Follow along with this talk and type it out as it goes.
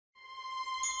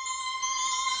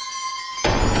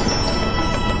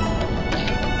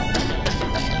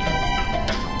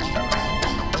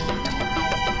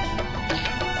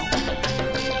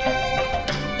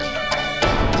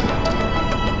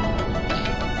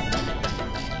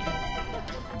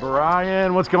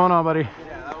Bryan, what's going on, buddy?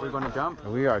 We're going to jump.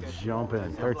 We are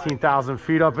jumping 13,000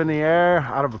 feet up in the air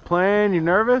out of a plane. You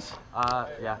nervous?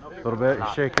 Yeah. A little bit.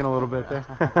 You're shaking a little bit there.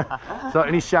 So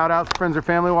any shout outs, friends or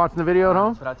family watching the video at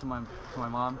home? Shout out to my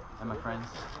mom and my friends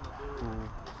who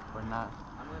were not.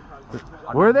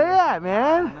 Where are they at,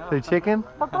 man? They chicken?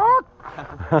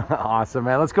 Awesome,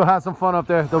 man. Let's go have some fun up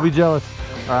there. They'll be jealous.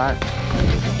 All right.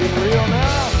 Getting real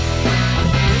now.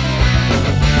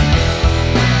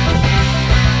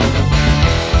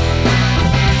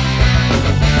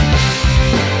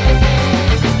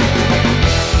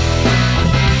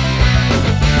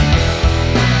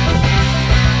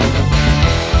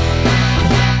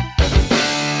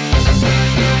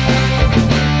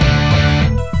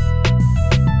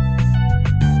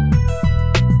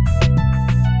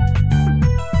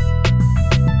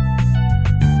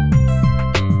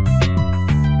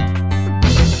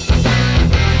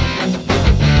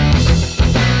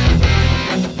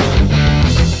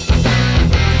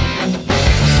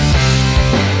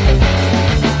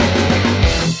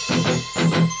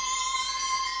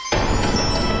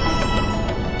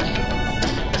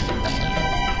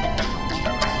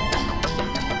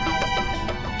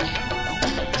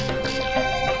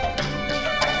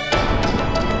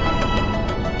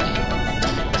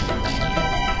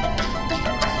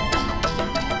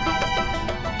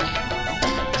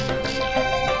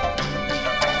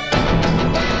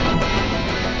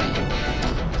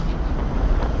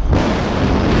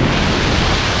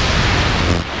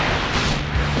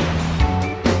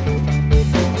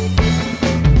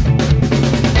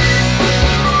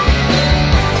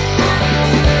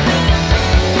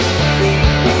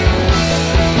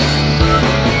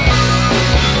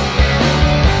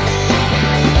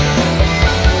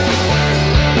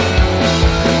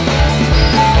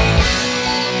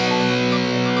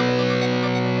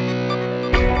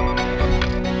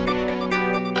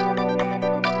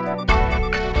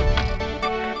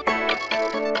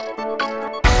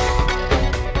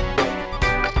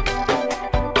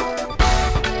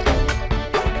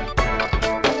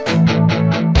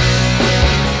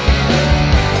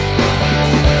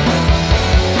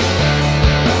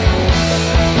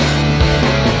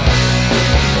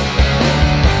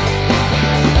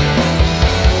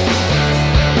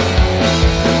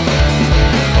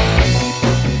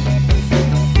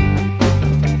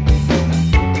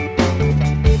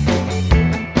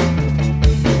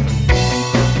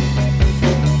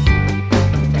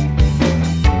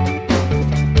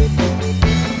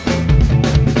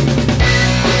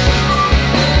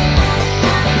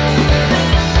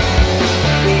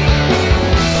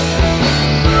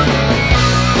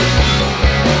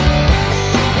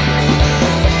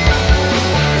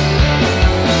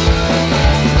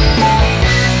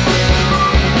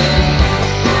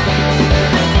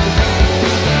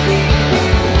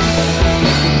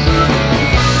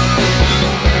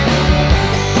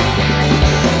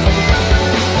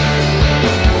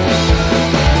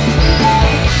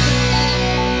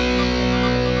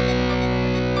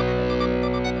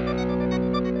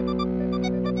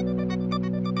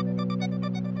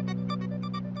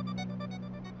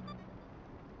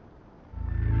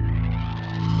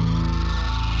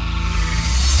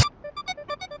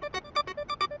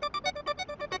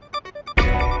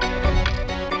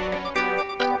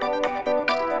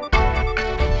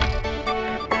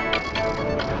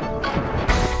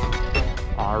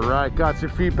 All right, got your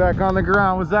feet back on the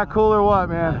ground. Was that cool or what,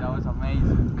 man? Yeah, that was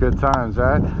amazing. Good times,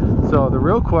 right? So the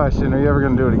real question, are you ever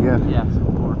gonna do it again? Yes, of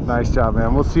course. Nice job,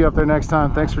 man. We'll see you up there next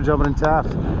time. Thanks for jumping in Taft.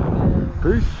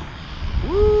 Peace.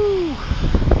 Woo!